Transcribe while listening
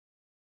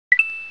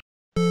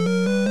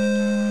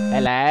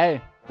Hello.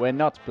 We're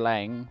not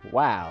playing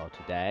WoW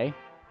today.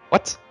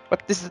 What?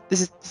 What? This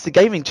is a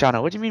gaming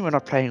channel. What do you mean we're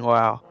not playing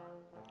WoW?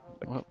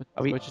 We're,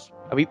 Are we we're just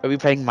are we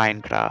playing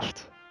Minecraft?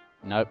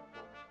 nope,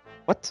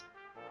 What?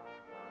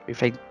 Are we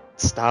playing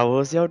Star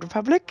Wars: The Old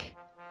Republic?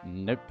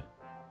 nope,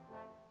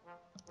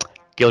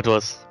 Guild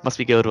Wars. Must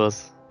be Guild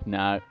Wars.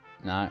 no,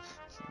 no,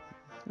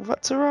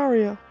 What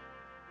Terraria?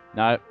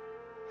 no,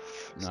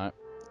 no.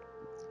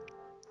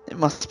 It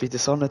must be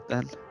Dishonored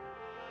then.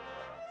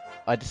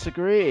 I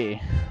disagree.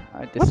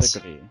 I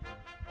disagree.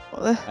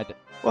 What? The, I d-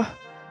 what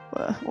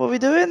are we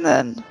doing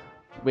then?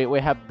 we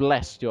have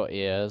blessed your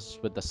ears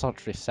with the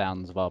sultry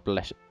sounds of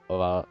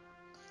our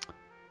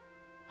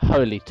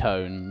holy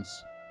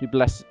tones. To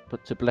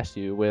bless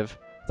you with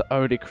the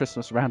ORLY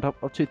Christmas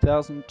roundup of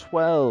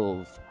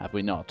 2012. Have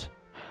we not?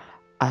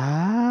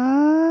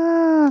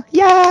 Ah!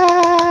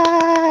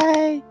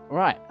 Yay!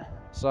 Right.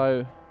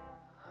 So,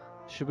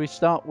 should we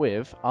start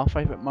with our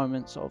favourite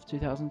moments of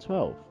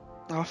 2012?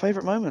 Our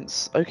favourite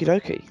moments. Okie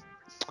dokie.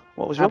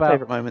 What was How your about-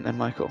 favourite moment then,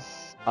 Michael?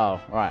 Oh,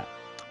 right.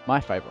 My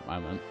favourite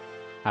moment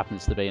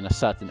happens to be in a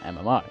certain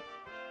MMO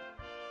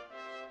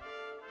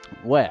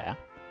where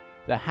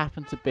there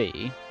happen to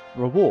be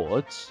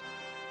rewards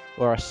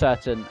where a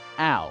certain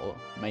owl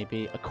may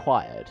be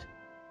acquired.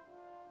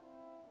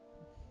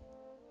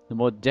 The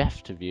more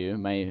deft of you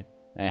may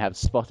have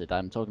spotted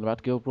I'm talking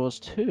about Guild Wars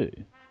 2.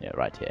 Yeah,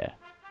 right here.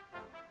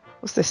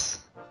 What's this?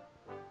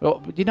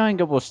 Well, you know in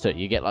Guild Wars 2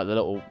 you get like the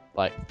little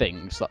like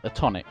things, like the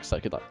tonics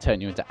that could like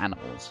turn you into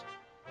animals.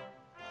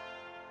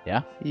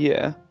 Yeah?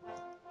 Yeah.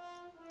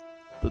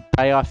 The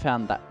day I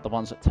found that the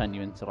ones that turn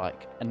you into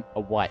like a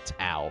white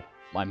owl,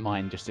 my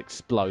mind just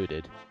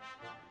exploded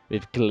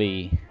with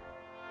glee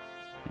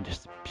and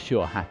just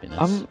pure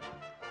happiness.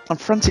 I'm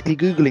frantically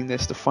googling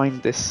this to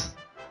find this.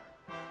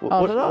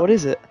 What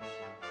is it?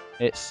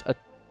 It's a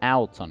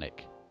owl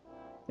tonic.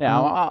 Yeah,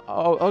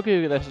 I'll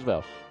Google this as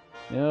well.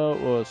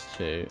 Guild Wars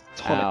 2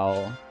 Tonic.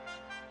 owl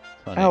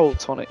tonic. Owl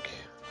tonic.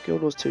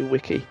 Guild Wars 2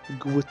 wiki.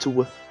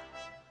 Gwtw.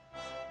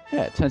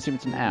 Yeah, it turns you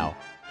into an owl.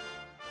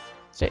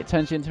 So it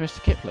turns you into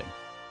Mr. Kipling.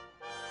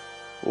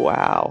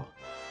 Wow.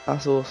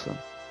 That's awesome.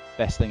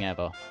 Best thing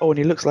ever. Oh, and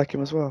he looks like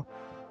him as well.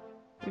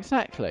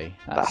 Exactly.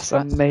 That's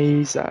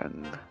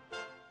amazing.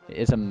 It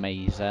is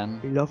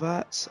amazing. I love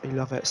it. I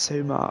love it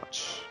so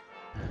much.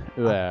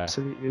 Yeah,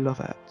 Absolutely love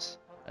it.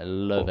 I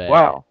love it.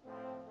 Wow.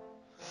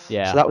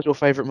 Yeah. So that was your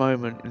favourite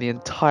moment in the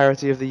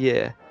entirety of the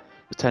year,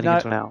 was turning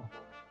into an owl.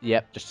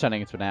 Yep, just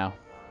turning into an owl.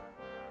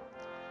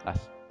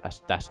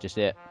 That's just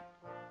it.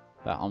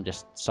 But I'm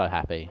just so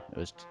happy. It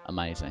was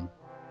amazing.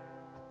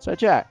 So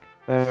Jack,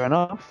 Fair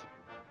enough.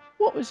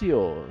 what was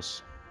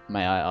yours?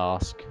 May I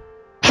ask?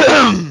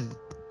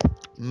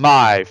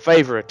 My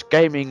favourite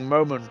gaming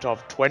moment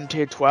of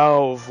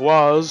 2012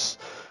 was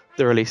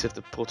the release of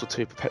the Portal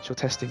 2 Perpetual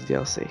Testing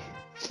DLC.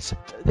 So,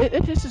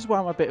 this is why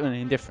I'm a bit of an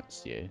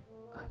indifference to you.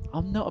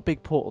 I'm not a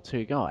big Portal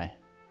 2 guy.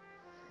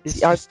 It's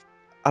See, just...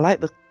 I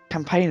like the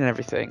campaign and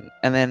everything,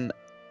 and then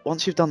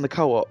once you've done the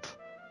co-op,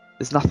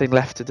 there's nothing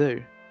left to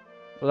do.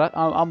 Well,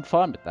 I'm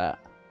fine with that.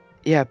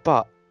 Yeah,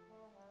 but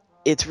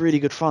it's really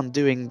good fun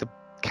doing the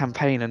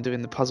campaign and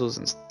doing the puzzles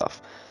and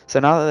stuff. So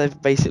now that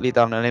they've basically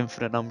done an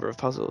infinite number of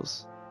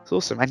puzzles, it's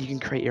awesome, and you can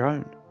create your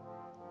own.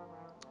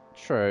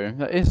 True.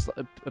 That is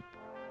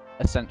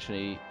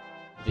essentially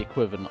the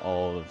equivalent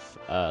of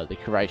the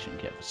curation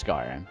kit for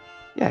Skyrim,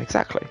 Yeah,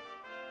 exactly.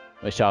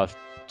 which I've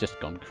just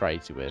gone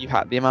crazy with. You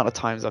had the amount of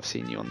times I've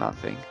seen you on that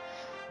thing.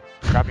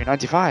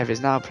 Grabby95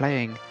 is now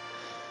playing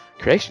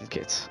Creation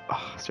Kit.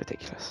 Oh, it's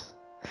ridiculous.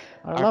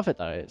 I love it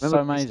though. It's so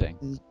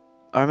amazing.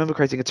 I remember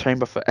creating a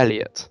chamber for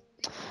Elliot,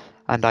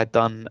 and I'd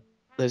done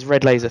those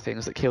red laser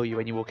things that kill you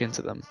when you walk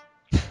into them.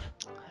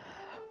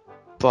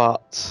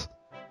 But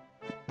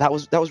that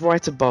was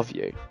right above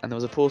you, and there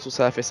was a portal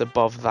surface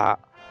above that,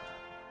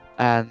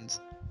 and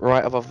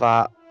right above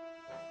that,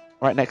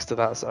 right next to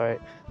that, sorry,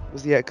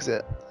 was the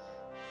exit.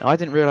 Now I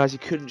didn't realise you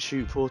couldn't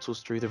shoot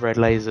portals through the red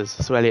lasers,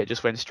 so Elliot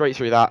just went straight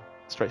through that,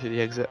 straight through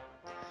the exit.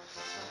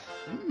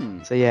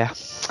 So yeah,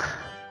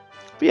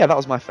 but yeah, that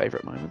was my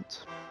favourite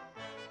moment.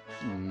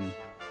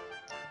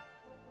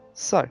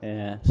 So,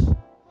 Yes.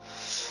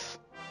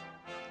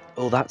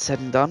 all that said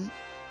and done,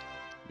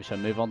 We shall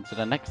move on to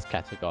the next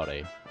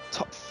category.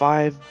 top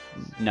 5.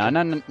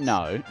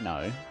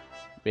 No.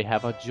 We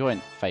have a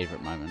joint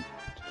favourite moment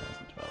of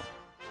 2012.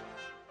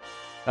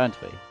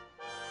 Don't we?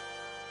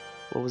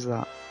 What was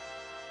that?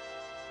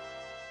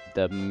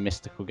 The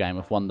mystical game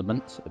of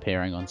wonderment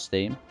appearing on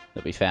Steam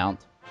that we found.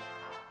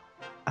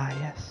 Ah,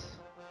 yes.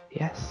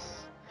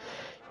 Yes.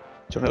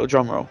 Do you want a little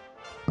drum roll?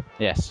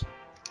 Yes.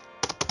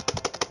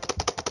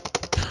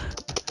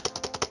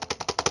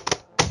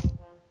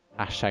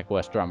 Hashtag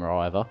worst drummer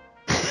ever.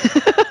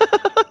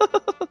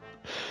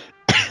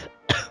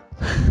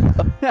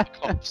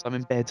 I'm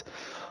in bed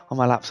on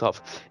my laptop.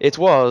 It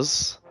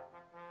was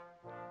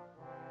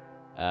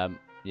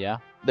Yeah.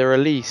 the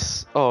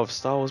release of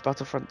Star Wars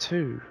Battlefront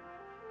 2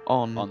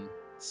 on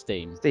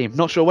Steam. Steam.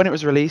 Not sure when it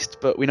was released,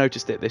 but we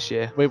noticed it this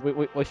year.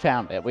 We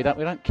found it. We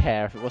don't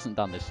care if it wasn't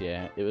done this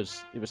year. It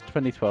was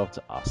 2012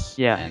 to us.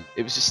 Yeah, and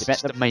it was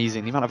just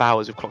amazing. The amount of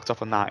hours we've clocked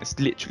up on that, it's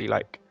literally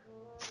like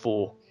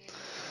 4.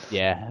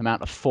 Yeah,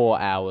 amount of 4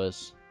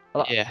 hours.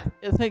 Yeah.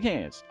 The thing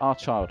is, our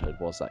childhood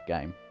was that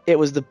game. It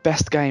was the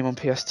best game on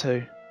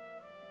PS2.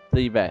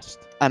 The best.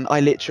 And I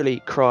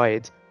literally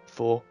cried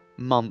for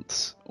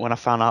months when I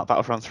found out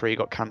Battlefront 3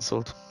 got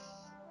cancelled.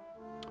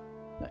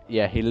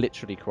 Yeah, he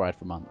literally cried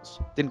for months.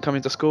 Didn't come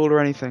into school or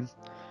anything.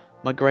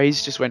 My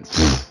grades just went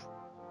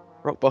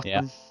rock bottom.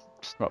 Yeah,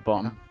 rock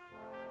bottom.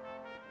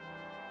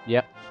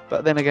 Yep.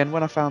 But then again,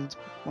 when I found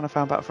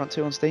Battlefront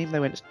 2 on Steam,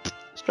 they went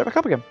straight back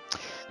up again.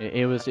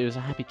 It was a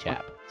happy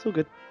chap. It's all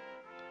good.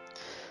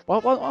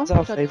 Well, is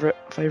our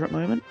favourite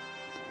moment?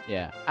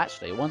 Yeah,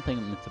 actually, one thing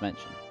I wanted to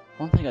mention.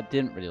 One thing I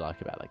didn't really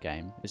like about that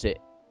game is it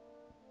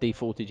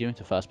defaulted you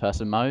into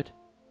first-person mode,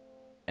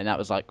 and that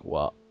was like,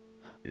 what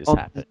is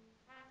happening?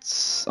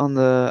 On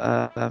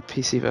the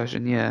PC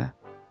version, yeah.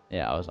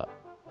 Yeah, I was like,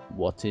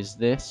 what is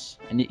this?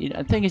 And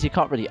the thing is, you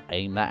can't really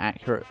aim that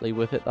accurately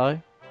with it, though.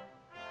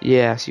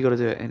 Yeah, so you got to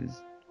do it in...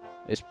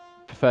 It's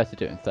prefer to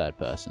do it in third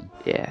person.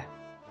 Yeah.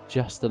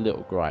 Just a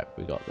little gripe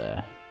we got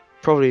there.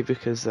 Probably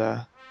because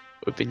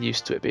we've been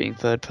used to it being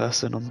third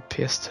person on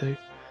PS2.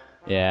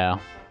 Yeah.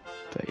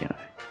 But, you know,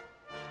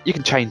 you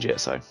can change it,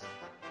 so...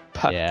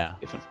 Yeah.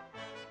 Given.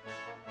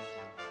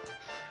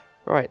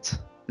 Right,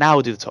 now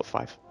we'll do the top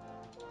 5.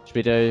 Should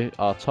we do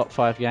our top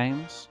 5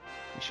 games?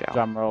 We shall.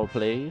 Drum roll,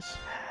 please.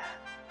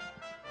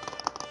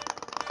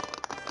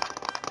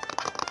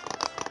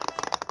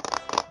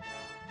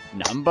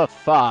 Number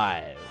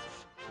 5.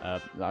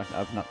 I've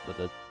opened up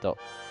the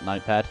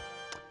notepad.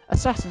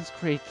 Assassin's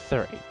Creed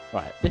 3.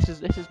 Right, this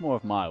is more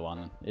of my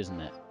one, isn't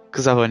it?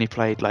 Because I've only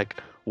played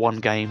like one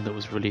game that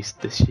was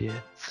released this year.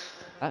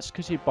 That's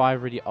because you buy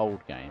really old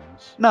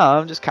games. No,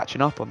 I'm just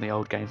catching up on the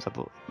old games I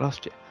bought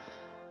last year.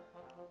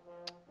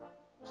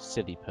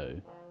 Silly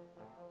poo.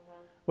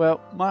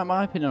 Well,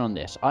 my opinion on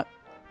this,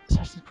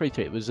 Assassin's Creed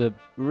 3, it was a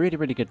really,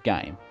 really good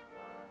game.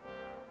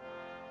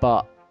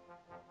 But,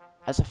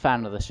 as a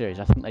fan of the series,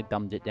 I think they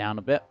dumbed it down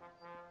a bit.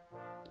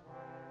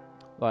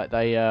 Like,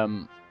 they, yeah,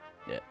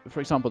 for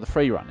example, the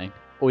free running,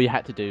 all you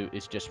had to do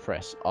is just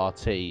press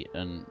RT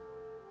and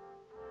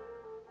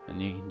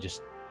you can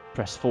just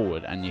press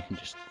forward and you can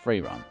just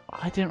free run.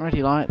 I didn't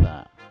really like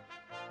that.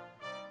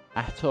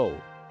 At all.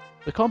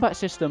 The combat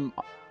system,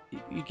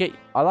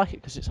 I like it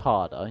because it's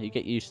harder, you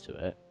get used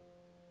to it.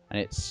 And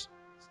it's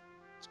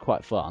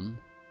quite fun.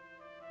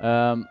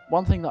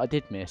 One thing that I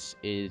did miss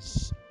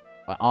is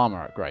like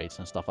armor upgrades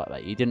and stuff like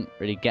that. You didn't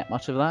really get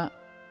much of that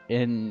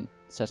in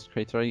Assassin's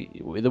Creed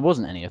 3. There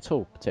wasn't any at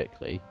all,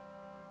 particularly.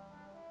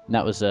 And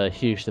that was a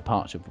huge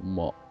departure from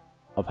what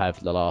I've had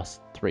for the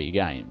last 3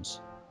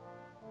 games.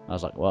 I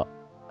was like, what?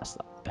 That's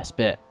the best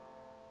bit.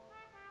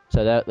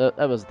 So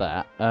that was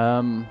that.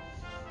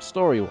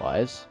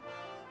 Story-wise,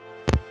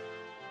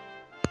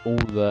 all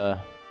the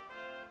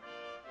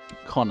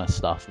Connor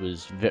stuff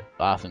was,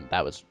 I think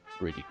that was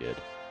really good,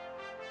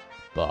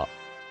 but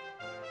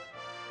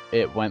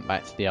it went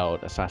back to the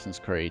old Assassin's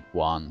Creed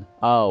 1.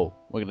 Oh,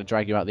 we're going to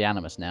drag you out the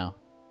Animus now.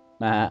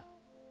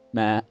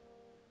 Meh.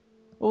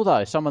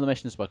 Although some of the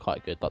missions were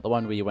quite good, like the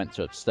one where you went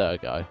to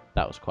Abstergo,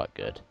 that was quite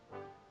good.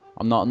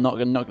 I'm not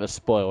going to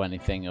spoil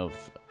anything of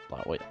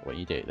like what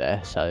you do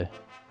there, so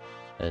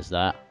there's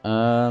that.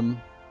 I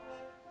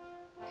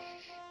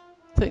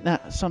think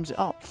that sums it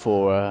up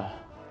for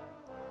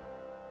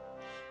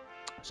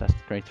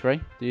Assassin's Creed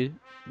 3. Do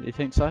you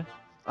think so?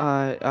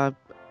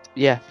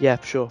 Yeah,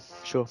 sure,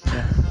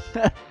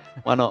 yeah.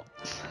 Why not?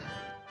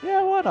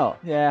 Yeah, why not?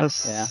 Yeah.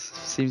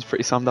 Seems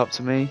pretty summed up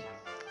to me.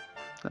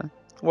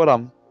 Well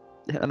done.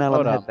 Hit the nail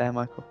on the head there,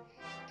 Michael.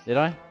 Did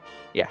I?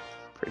 Yeah,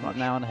 pretty much.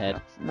 Nail on the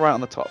head. Yeah. Right on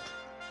the top.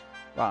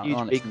 Right Huge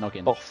on big its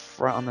noggin. Off,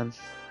 right on the...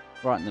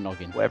 Right in the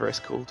noggin. Whatever it's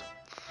called.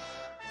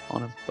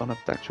 On a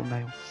actual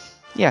nail.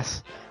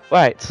 Yes.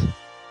 Right.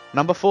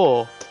 Number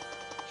 4.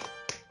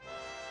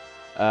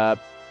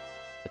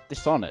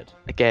 Dishonored.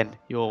 Again,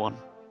 your one.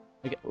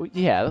 Well,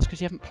 yeah, that's because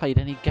you haven't played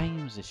any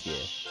games this year.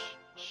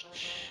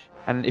 Shh.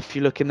 And if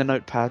you look in the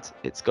notepad,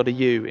 it's got a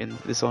U in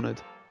Dishonored.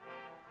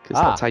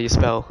 Because that's how you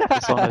spell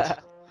Dishonored.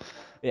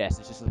 Yes,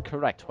 this is the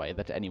correct way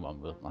that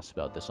anyone must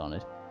spell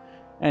Dishonored.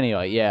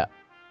 Anyway, yeah.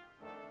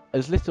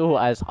 As little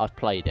as I've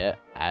played it,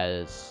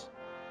 as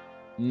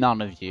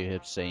none of you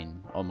have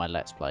seen on my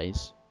Let's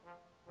Plays.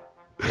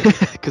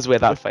 Because we're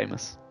that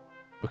famous.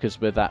 Because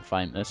we're that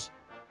famous.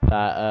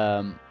 That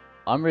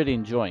I'm really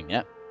enjoying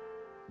it.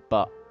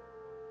 But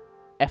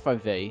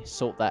FOV,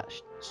 sort that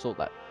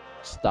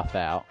stuff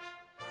out.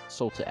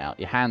 Sort it out.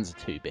 Your hands are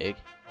too big.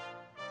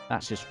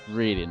 That's just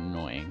really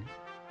annoying.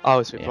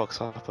 Oh, so it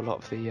blocks up a lot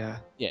of the... Yeah,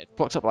 it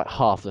blocks up like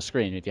half the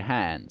screen with your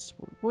hands.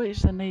 What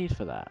is the need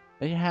for that?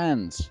 Are your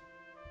hands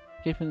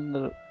keeping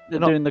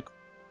doing the...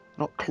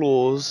 Not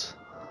claws.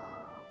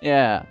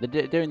 Yeah,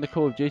 they're doing the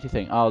Call of Duty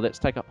thing. Oh, let's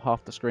take up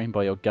half the screen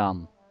by your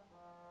gun.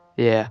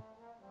 Yeah.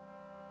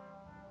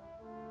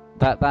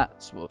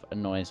 That sort of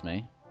annoys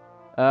me.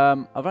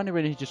 I've only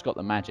really just got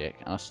the magic,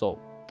 and I thought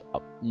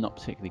I'm not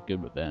particularly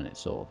good with it, and it's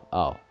sort of,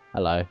 oh,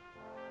 hello.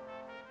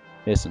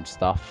 Here's some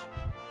stuff.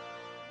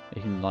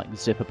 You can, like,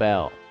 zip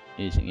about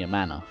using your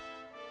mana.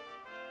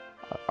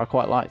 I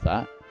quite like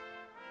that.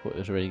 Thought it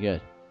was really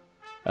good.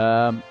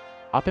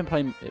 I've been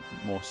playing it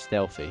more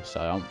stealthy,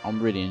 so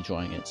I'm really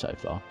enjoying it so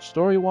far.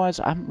 Story-wise,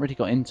 I haven't really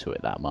got into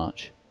it that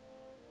much.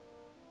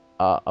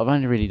 I've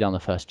only really done the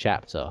first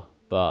chapter,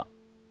 but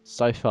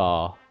so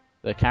far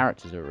the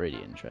characters are really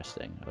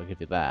interesting. I'll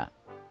give you that.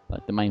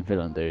 Like the main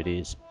villain dude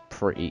is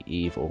pretty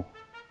evil.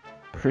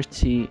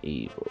 Pretty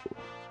evil.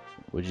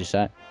 Would you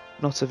say?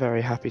 Not a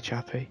very happy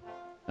chappy.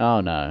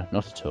 Oh no,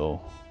 not at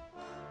all.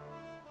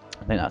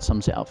 I think that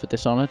sums it up for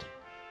Dishonored.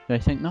 Do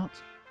you think not?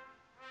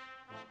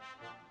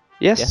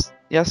 Yes,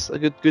 yes, a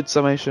good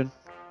summation.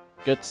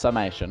 Good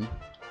summation.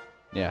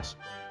 Yes.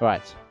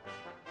 Right.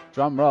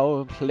 Drum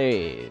roll,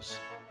 please.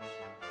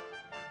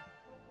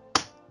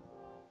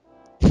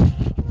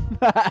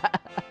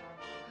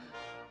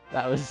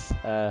 That was.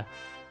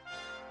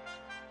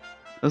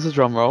 There's a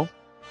drum roll.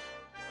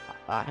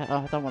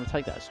 I don't want to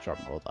take that as drum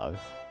roll though.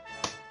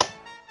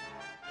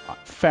 Right,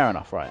 fair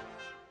enough. Right.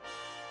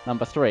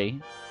 Number 3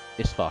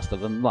 is Faster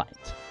Than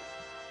Light.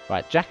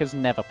 Right. Jack has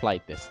never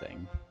played this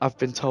thing. I've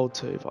been told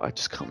to, but I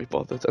just can't be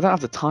bothered. I don't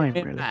have the time,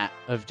 really. Matt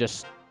have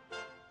just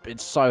been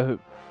so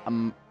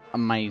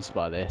amazed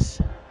by this.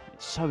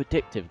 It's so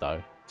addictive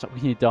though. It's like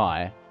when you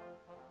die.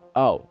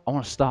 Oh, I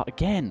want to start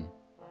again.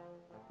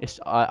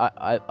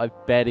 I've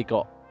barely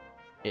got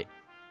it.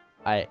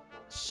 I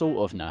sort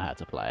of know how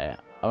to play it.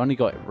 I only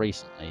got it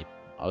recently.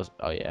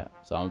 Oh yeah,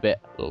 so I'm a bit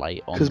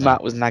late on. Because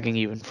Matt was nagging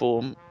you in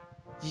form.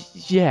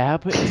 Yeah,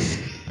 but it's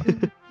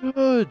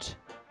good.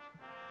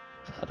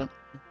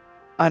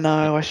 I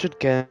know. I should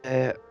get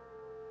it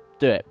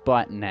Do it.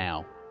 Buy it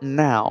now.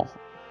 now.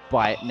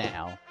 Buy it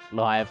now.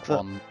 Live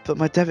on. But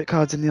my debit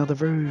card's in the other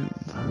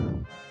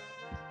room.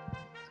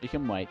 We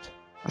can wait.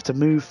 I have to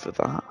move for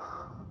that.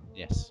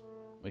 Yes,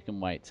 we can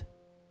wait.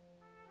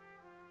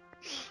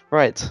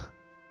 Right.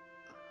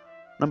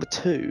 Number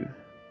 2.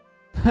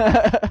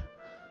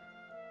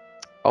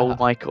 Old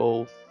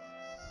Michael.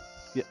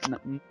 Yeah,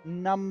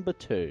 number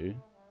 2.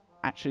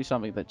 Actually,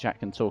 something that Jack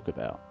can talk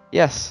about.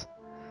 Yes.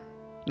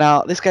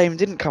 Now, this game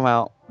didn't come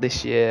out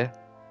this year,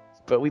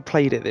 but we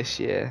played it this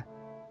year.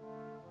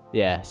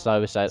 Yeah, so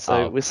we said.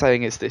 So we're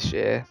saying it's this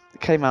year.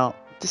 It came out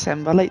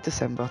late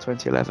December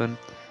 2011.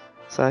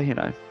 So, you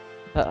know,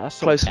 that's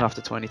close enough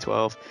to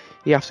 2012.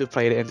 You have to have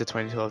played it into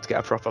 2012 to get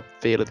a proper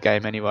feel of the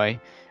game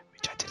anyway,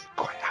 which I didn't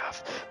quite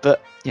have.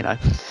 But, you know,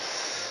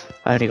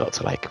 I only got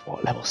to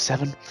level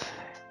 7.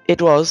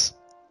 It was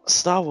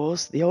Star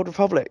Wars: The Old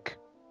Republic.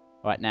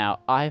 Right now,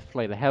 I've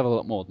played a hell of a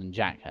lot more than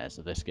Jack has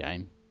of this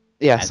game.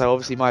 Yeah, so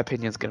obviously my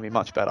opinion's going to be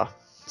much better.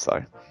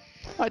 So.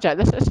 Right, Jack,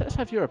 let's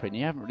have your opinion.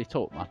 You haven't really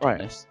talked much on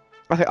this.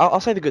 I think I'll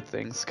say the good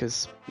things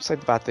because we'll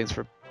save the bad things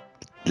for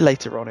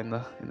later on in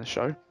the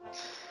show.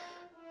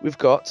 We've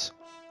got.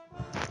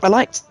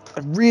 I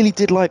really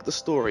did like the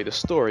story. The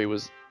story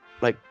was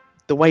like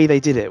the way they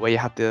did it, where you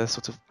had the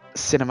sort of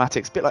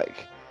cinematics, a bit like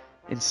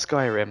in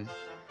Skyrim.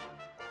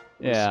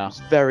 Yeah. It was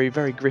very,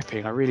 very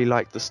gripping. I really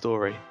liked the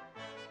story.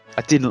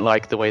 I didn't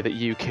like the way that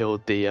you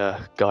killed the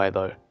guy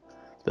though.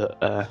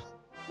 That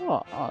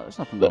What? Oh, there's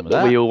nothing wrong with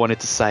that that. we all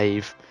wanted to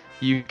save.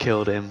 You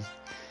killed him.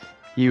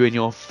 You and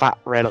your fat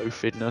red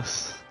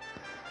oafedness.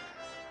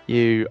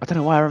 I don't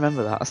know why I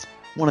remember that. That's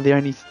one of the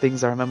only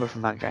things I remember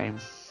from that game.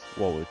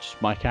 What, which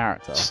my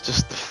character?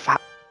 Just the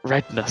fat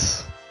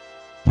redness.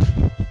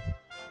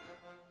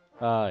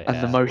 Oh yeah.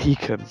 And the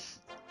Mohican.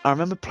 I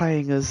remember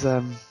playing as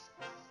A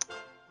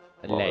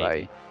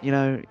lady. you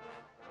know,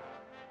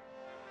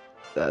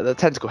 the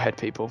tentacle head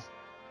people.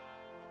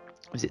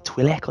 Was it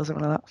Twi'lek or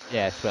something like that?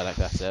 Yeah, Twi'lek,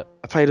 that's it.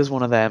 I played as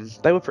one of them.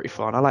 They were pretty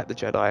fun. I liked the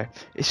Jedi.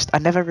 It's just I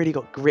never really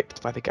got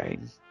gripped by the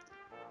game.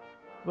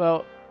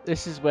 Well,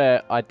 this is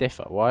where I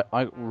differ. Well,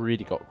 I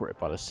really got gripped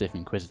by the Sith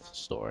Inquisitor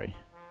story.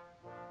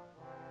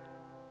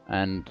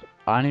 And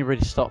I only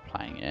really stopped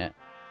playing it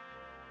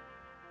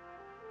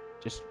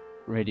just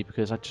really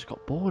because I just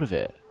got bored of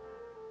it.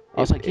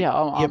 I was like,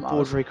 yeah, you get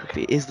bored very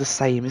quickly. It is the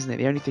same, isn't it?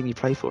 The only thing you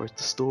play for is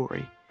the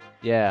story.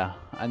 Yeah,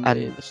 and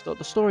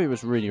the story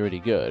was really, really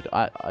good.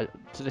 I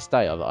to this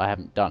day I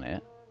haven't done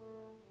it.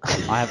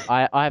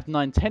 I have no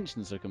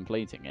intentions of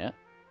completing it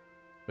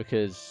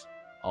because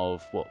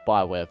of what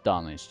BioWare have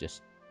done. It's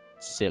just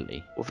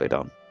silly. What have they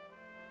done?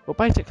 Well,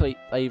 basically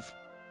with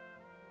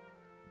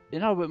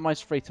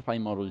most free-to-play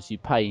models, you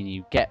pay and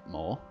you get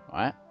more,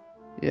 right?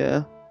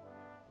 Yeah.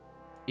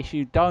 If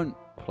you don't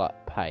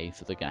pay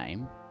for the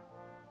game,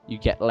 you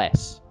get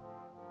less.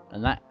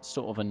 And that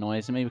sort of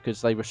annoys me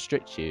because they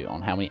restrict you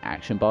on how many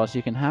action bars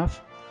you can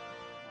have.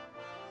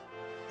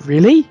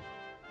 Really?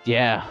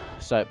 Yeah.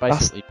 So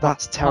basically,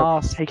 that's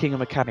terrible. Taking a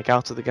mechanic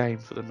out of the game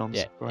for the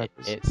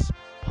non-subscribers. Yeah, it's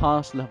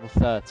past level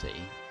 30.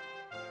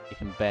 You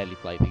can barely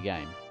play the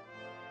game.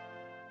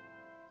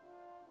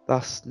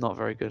 That's not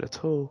very good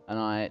at all. And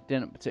I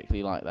didn't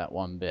particularly like that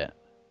one bit.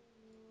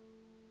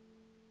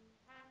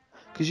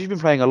 Because you've been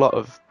playing a lot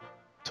of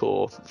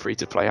Tour free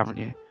to play, haven't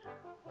you?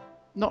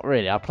 Not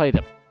really. I played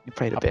a You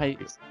played a I bit.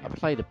 played I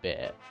played a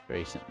bit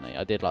recently.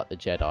 I did like the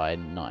Jedi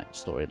Knight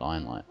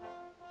storyline, like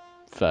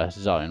first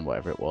zone,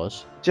 whatever it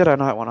was. Jedi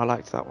Knight one, I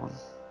liked that one.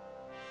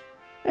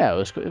 Yeah, it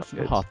was good. It was a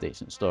Good. half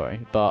decent story.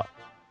 But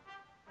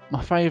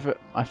my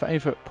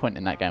favourite point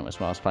in that game was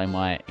when I was playing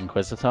my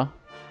Inquisitor,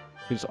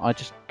 because I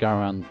just go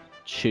around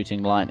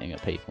shooting lightning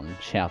at people and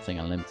shouting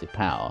unlimited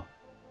power.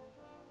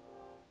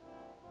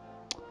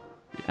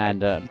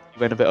 And You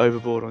went a bit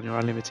overboard on your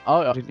unlimited,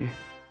 oh didn't you?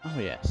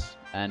 yes,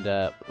 and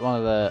one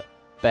of the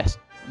best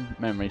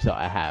memories that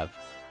I have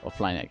of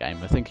playing that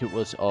game, I think it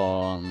was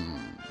on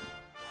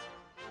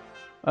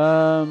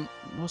it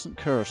wasn't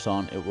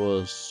Coruscant, it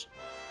was,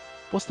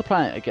 what's the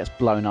planet that gets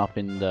blown up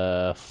in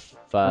the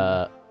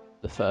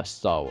first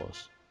Star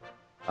Wars?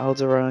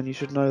 Alderaan, you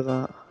should know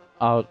that.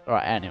 Oh,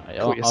 right. Anyway,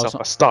 Call yourself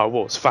a Star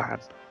Wars fan.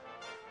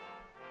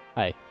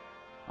 Hey,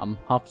 I'm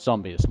half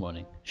zombie this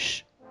morning.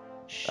 Shh.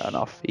 Fair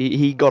enough.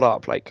 He got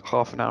up like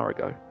half an hour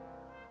ago,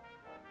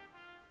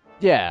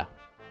 Yeah,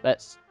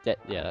 let's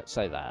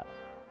say that.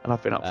 and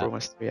I've been up for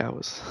almost 3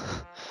 hours.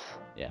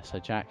 Yeah, so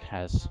Jack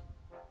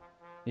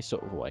he's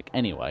sort of awake.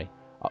 Anyway,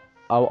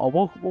 I'll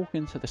walk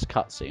into this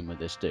cutscene with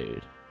this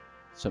dude.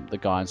 So the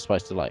guy I'm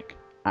supposed to like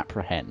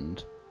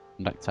apprehend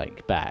and like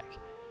take back.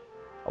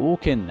 I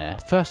walk in there.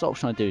 First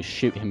option I do is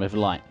shoot him with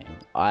lightning.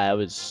 I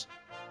was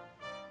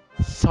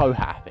so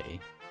happy.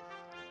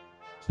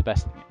 It's the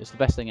best. It's the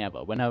best thing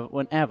ever.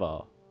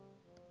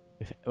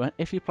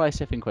 If you play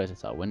Sith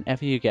Inquisitor,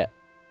 whenever you get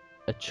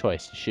a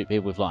choice to shoot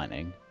people with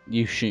lightning,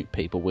 you shoot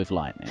people with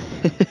lightning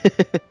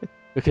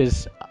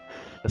because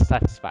the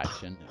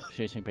satisfaction of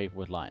shooting people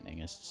with lightning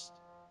is just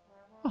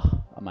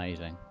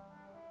amazing.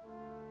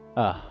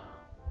 I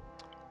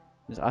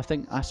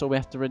think that's all we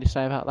have to really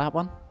say about that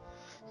one.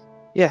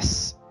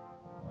 Yes.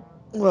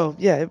 Well,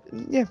 yeah,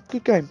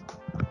 good game.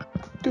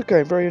 Good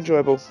game, very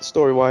enjoyable,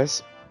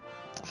 story-wise.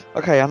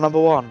 Okay, and number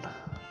one.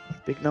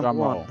 Big number Drum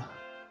one. roll.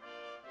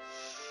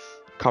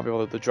 Can't be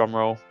bothered with the drum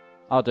roll.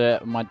 I'll do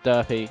it with my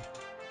derpy.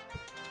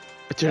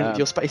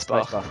 Your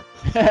spacebar.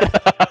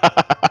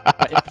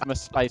 My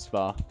infamous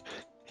spacebar.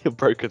 Your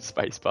broken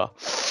spacebar.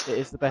 It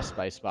is the best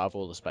spacebar of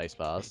all the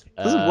spacebars. It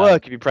doesn't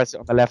work if you press it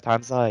on the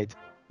left-hand side.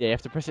 Yeah, you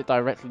have to press it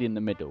directly in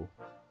the middle.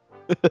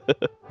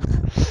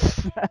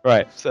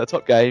 Right, so the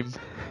top game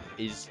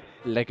is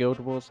Le Guild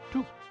Wars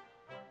 2.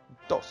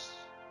 DOS.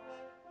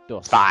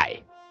 DOS.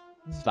 Zwei.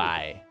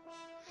 Zwei.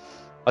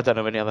 I don't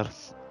know any other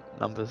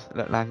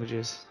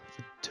languages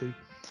for 2.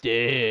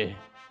 Yeah.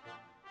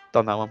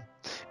 Done that one.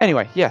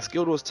 Anyway, yes,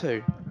 Guild Wars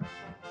 2.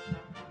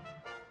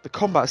 The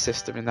combat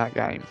system in that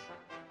game.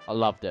 I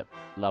loved it.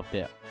 Loved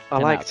it. I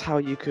liked how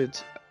you could...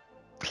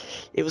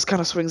 It was kind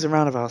of swings and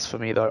roundabouts for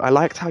me, though. I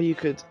liked how you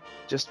could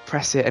just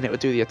press it and it would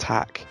do the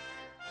attack.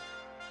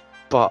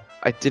 But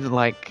I didn't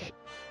like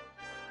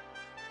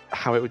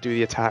how it would do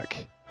the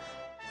attack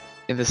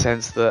in the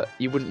sense that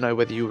you wouldn't know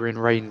whether you were in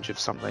range of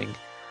something.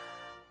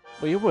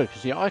 Well, you would,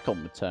 because your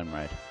icon would turn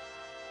red.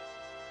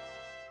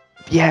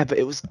 Yeah, but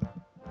it was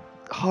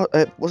hard,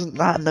 it wasn't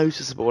that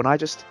noticeable, and I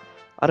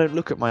don't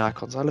look at my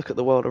icons. I look at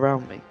the world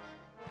around me.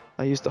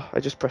 I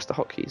just pressed the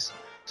hotkeys.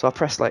 So I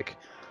pressed like,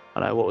 I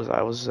don't know, what was that?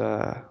 I was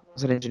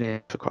an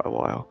engineer for quite a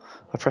while.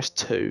 I pressed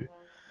 2,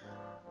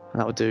 and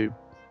that would do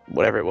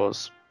whatever it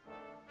was,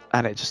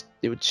 and it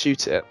would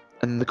shoot it,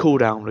 and the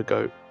cooldown would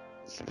go.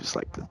 It was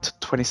like the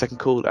 20-second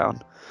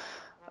cooldown,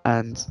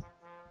 and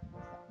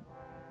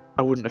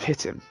I wouldn't have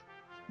hit him,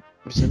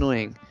 which is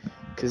annoying,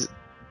 because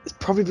it's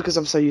probably because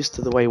I'm so used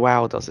to the way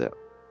WoW does it.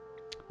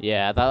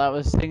 Yeah, that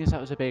was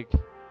a big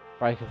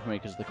breaker for me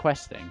because the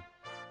questing.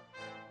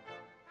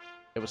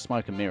 It was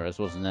smoke and mirrors,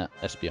 wasn't it?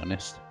 Let's be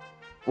honest.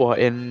 What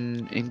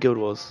in Guild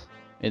Wars?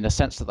 In the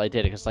sense that they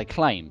did it, because they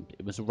claimed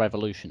it was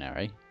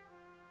revolutionary.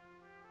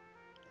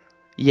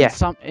 Yeah.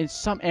 In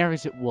some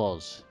areas it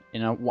was.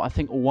 I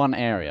think one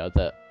area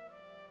that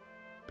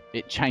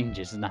it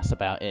changes, and that's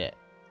about it.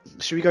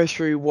 Should we go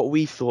through what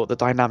we thought the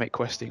dynamic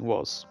questing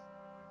was?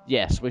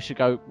 Yes, we should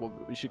go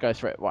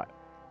through it. Right.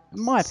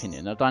 In my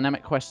opinion, the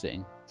dynamic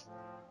questing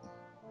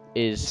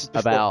is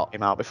about...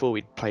 Came out before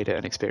we played it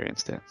and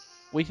experienced it.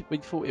 We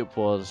thought it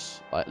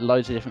was like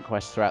loads of different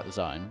quests throughout the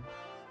zone,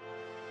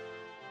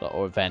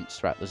 or events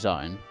throughout the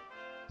zone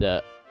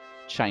that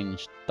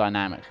changed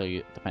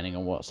dynamically depending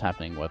on what's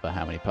happening, whether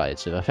how many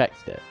players have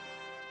affected it.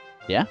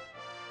 Yeah?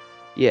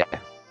 Yeah.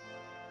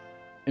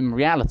 In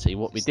reality,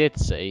 what we did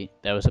see,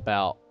 there was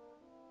about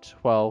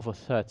 12 or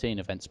 13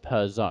 events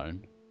per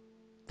zone.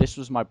 This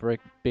was my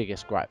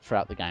biggest gripe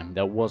throughout the game.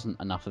 There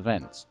wasn't enough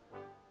events.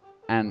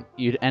 And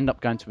you'd end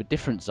up going to a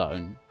different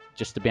zone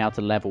just to be able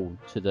to level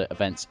to the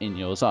events in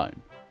your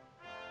zone.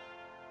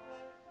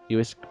 You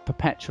was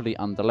perpetually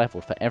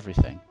under-leveled for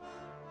everything.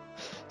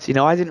 See,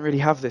 I didn't really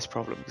have this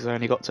problem because I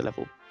only got to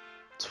level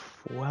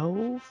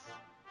 12?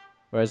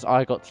 Whereas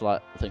I got to, I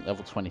think,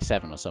 level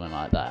 27 or something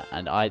like that,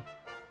 and I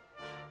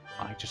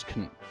just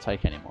couldn't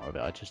take any more of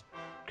it. I just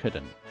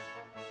couldn't.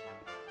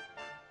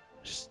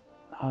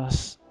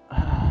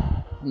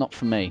 Not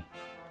for me.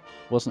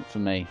 Wasn't for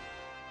me.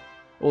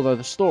 Although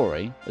the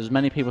story, as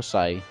many people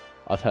say,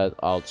 I've heard,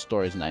 oh, the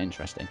story isn't that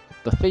interesting.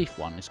 The thief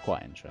one is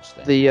quite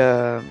interesting.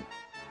 The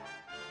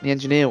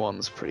engineer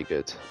one's pretty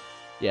good.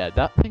 Yeah,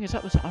 that was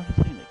the only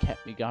thing that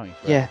kept me going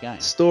throughout Yeah, the game.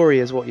 story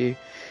is what you.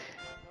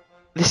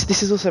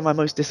 This is also my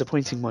most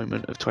disappointing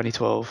moment of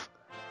 2012.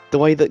 The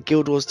way that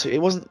Guild Wars 2, it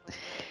wasn't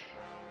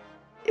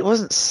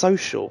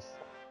social.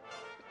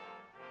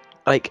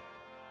 Like,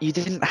 you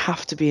didn't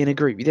have to be in a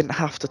group. You didn't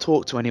have to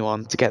talk to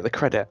anyone to get the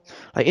credit.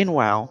 Like in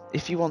WoW,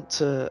 if you've got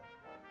to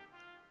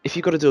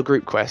do a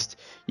group quest,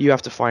 you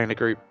have to find a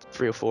group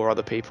 3 or 4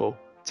 other people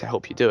to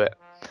help you do it,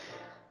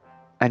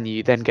 and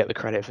you then get the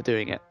credit for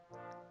doing it,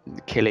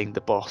 killing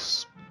the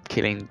boss,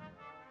 killing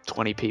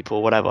 20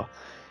 people, whatever.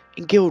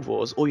 In Guild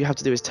Wars, all you have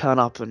to do is turn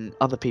up and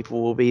other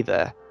people will be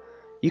there.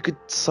 You could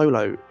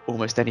solo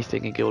almost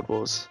anything in Guild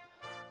Wars,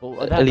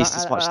 Well, at least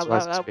as much as I've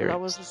that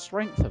was the experienced.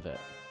 strength of it,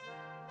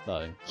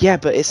 though. Yeah, I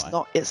but feel it's like.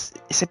 not.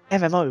 It's an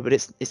MMO, but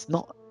it's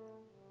not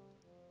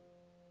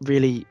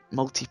really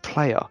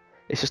multiplayer.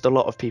 It's just a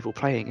lot of people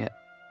playing it.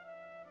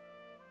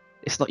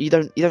 It's not. You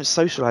don't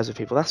socialize with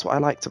people. That's what I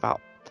liked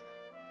about.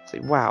 Say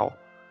WoW,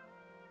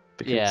 Yeah,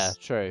 because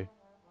true.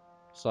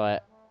 So,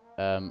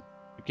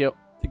 the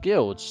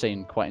guilds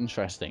seemed quite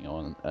interesting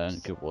on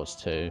Guild Wars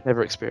 2.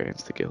 never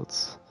experienced the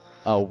guilds.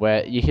 Oh,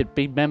 where you could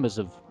be members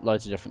of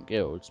loads of different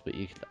guilds, but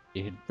you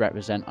could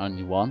represent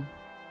only one.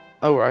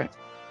 Oh right.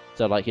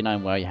 So, like,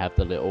 where you have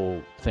the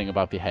little thing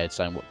above your head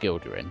saying what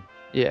guild you're in.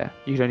 Yeah,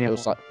 you could only It have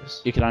was one like of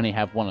those. you can only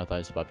have one of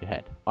those above your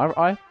head.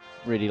 I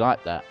really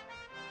like that,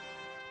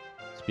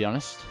 to be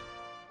honest.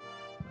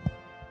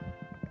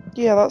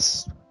 Yeah,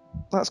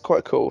 that's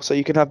quite cool. So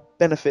you can have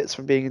benefits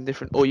from being in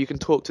different, or you can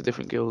talk to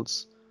different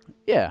guilds.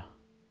 Yeah,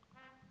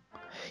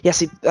 Yeah,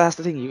 see, that's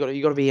the thing. You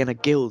got to be in a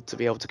guild to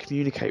be able to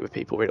communicate with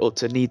people, or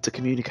to need to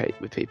communicate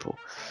with people.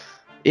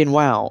 In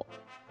WoW,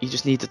 you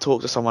just need to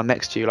talk to someone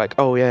next to you, like,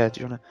 oh yeah,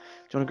 do you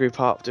wanna group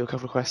up, do a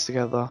couple of quests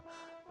together?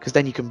 Because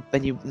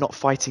then you're not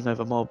fighting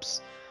over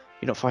mobs,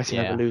 you're not fighting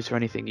over yeah, loot or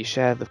anything. You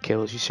share the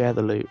kills, you share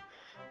the loot,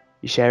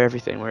 you share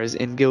everything. Whereas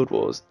in Guild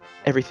Wars,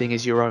 everything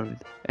is your own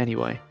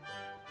anyway.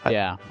 Like,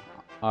 yeah.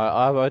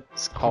 I would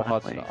it's quite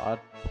annoying. I'd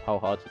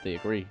wholeheartedly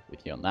agree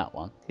with you on that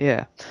one.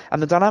 Yeah,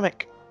 and the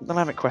dynamic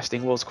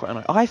questing was quite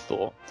annoying. I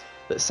thought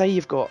that, say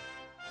you've got,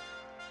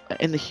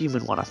 in the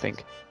human one, I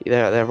think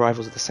they're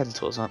rivals of the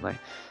centaurs, aren't they?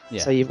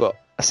 Yeah, So you've got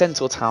a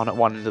centaur town at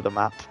one end of the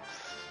map,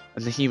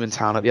 and the human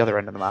town at the other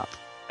end of the map,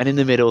 and in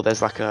the middle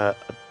there's like a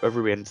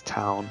ruined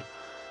town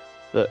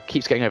that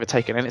keeps getting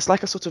overtaken, and it's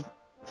like a sort of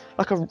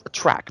like a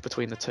track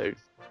between the two,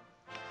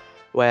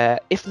 where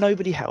if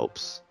nobody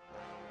helps,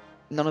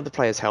 none of the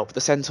players help, the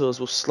centaurs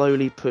will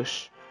slowly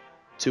push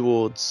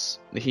towards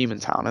the human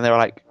town, and there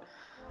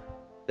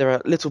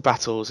are little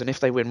battles, and if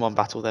they win one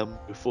battle, they'll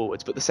move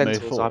forwards. But the move centaurs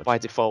are forward. by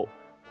default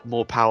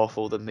more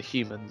powerful than the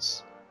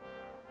humans.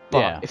 But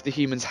Yeah, if the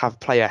humans have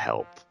player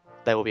help,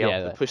 they will be able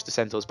yeah, to push the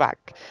centaurs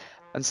back.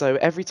 And so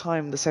every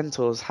time the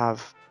centaurs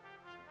have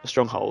a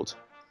stronghold,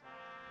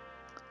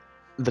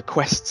 the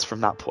quests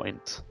from that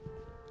point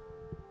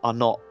are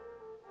not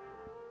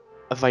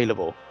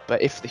available.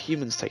 But if the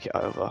humans take it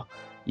over,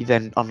 you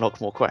then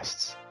unlock more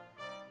quests.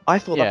 I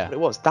thought that's yeah, what it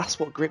was. That's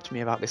what gripped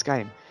me about this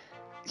game.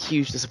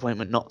 Huge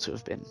disappointment not to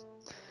have been.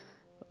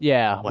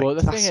 yeah. Like, Well,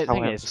 the that's how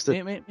thing I is,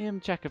 understood. me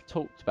and Jack have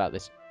talked about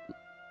this.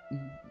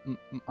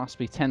 Must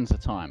be tens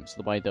of times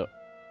the way that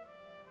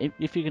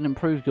if you can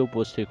improve Guild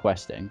Wars 2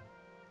 questing,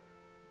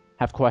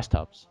 have quest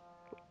hubs.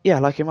 Yeah,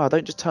 like him, I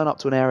don't just turn up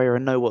to an area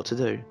and know what to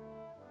do.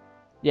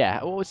 Yeah,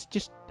 or it's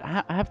just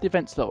have the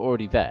events that are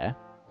already there.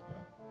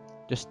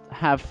 Just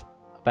have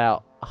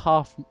about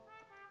half,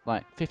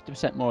 like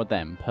 50% more of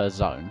them per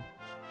zone.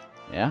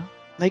 Yeah,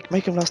 Make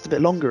them last a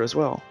bit longer as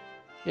well.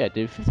 yeah.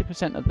 Do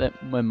 50% of them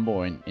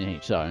more in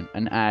each zone,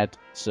 and add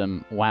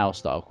some WoW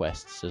style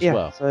quests as Yeah,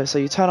 well. so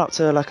you turn up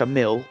to like a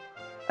mill,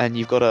 and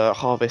you've got to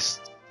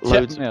harvest Tip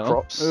loads of mill.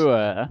 crops. Ooh,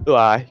 Oh,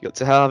 aye, you got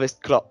to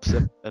harvest crops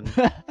and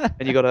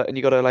you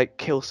gotta like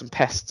kill some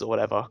pests or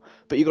whatever.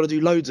 But you got to do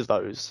loads of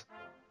those,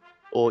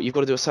 or you've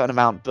got to do a certain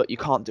amount, but you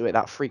can't do it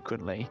that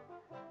frequently.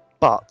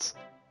 But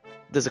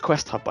there's a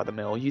quest hub by the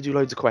mill. You do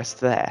loads of quests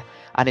there,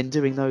 and in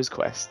doing those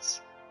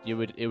quests, it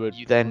would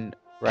you then can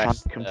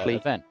progress the complete,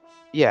 event.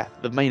 yeah,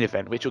 the main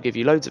event, which will give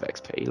you loads of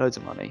XP, loads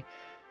of money,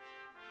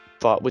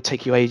 but would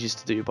take you ages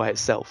to do by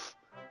itself.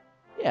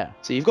 Yeah,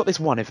 So you've got this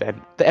one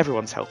event that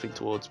everyone's helping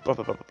towards, blah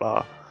blah blah blah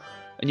blah,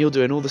 and you're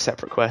doing all the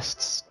separate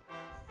quests.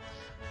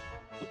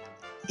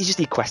 You just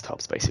need quest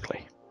hubs,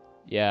 basically.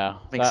 yeah.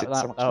 Makes it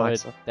so much That would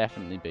nicer.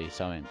 definitely be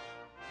something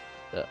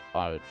that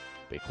I would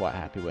be quite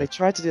happy They with.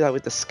 tried to do that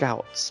with the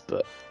scouts,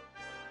 but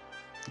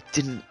it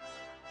didn't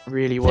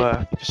really The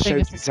work. It just thing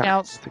showed is, you exactly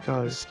where to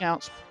go. the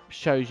scouts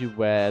shows you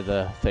where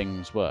the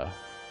things were.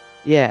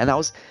 Yeah, and that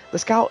was the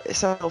scout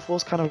itself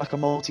was kind of like a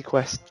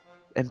multi-quest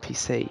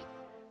NPC,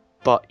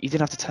 but you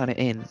didn't have to turn it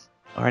in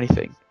or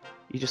anything.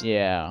 You just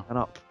Yeah, turn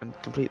up and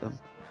complete them,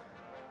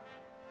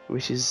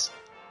 which is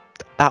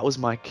that was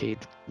my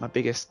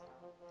biggest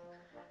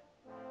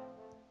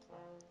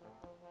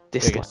biggest.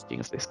 disliking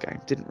of this game.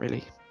 Didn't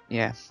really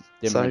yeah.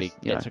 Didn't So, really you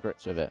get know, to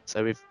grips with it.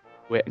 so we've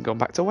went and gone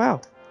back to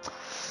WoW.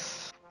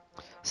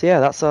 So yeah,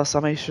 that's our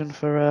summation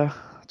for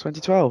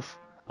 2012.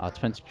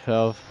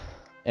 2012.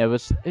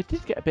 It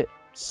did get a bit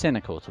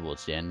cynical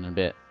towards the end, a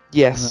bit.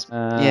 Yes,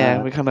 yeah,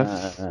 Uh, we kind of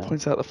uh,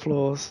 point out the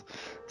flaws.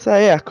 So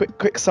yeah,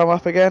 quick sum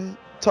up again.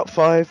 Top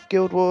 5: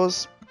 Guild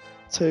Wars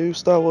 2,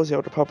 Star Wars: The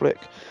Old Republic,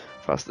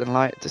 Faster Than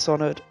Light,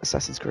 Dishonored,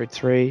 Assassin's Creed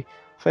 3.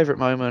 Favorite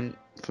moment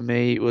for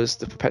me was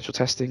the Perpetual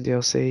Testing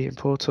DLC in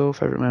Portal.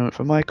 Favorite moment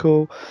for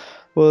Michael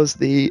was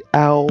the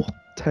owl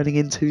turning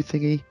into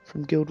thingy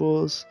from Guild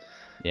Wars.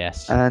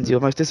 yes. And your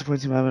most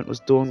disappointing moment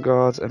was Dawn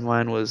Guard, and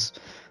mine was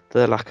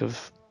the lack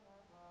of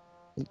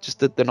just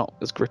the not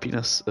as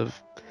grippiness of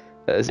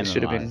as it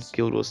should have been Analyze.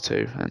 Guild Wars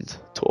 2 and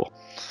Tor.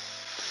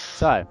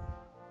 So,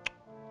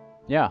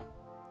 yeah.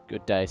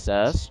 Good day,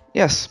 sirs.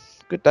 Yes,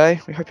 good day.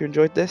 We hope you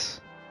enjoyed this.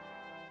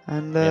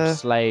 And We have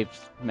slaved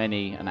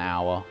many an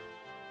hour,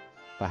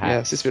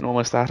 yes, it's perhaps. been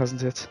almost that,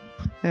 hasn't it?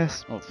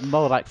 Yes, Or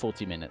more like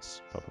 40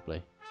 minutes,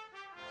 probably.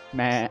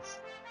 Meh.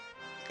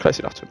 close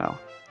enough to an hour.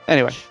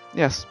 Anyway,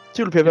 yes,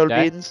 Good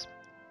day. beans.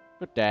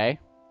 Good day.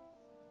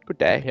 Good Hip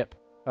day. hip.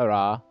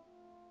 Hurrah.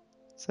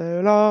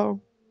 So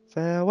long,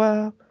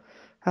 farewell,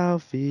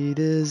 auf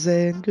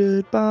Wiedersehen,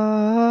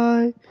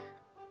 goodbye.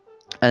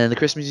 And then the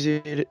Christmas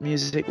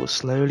music will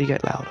slowly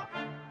get louder.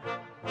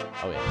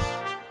 Oh, yes.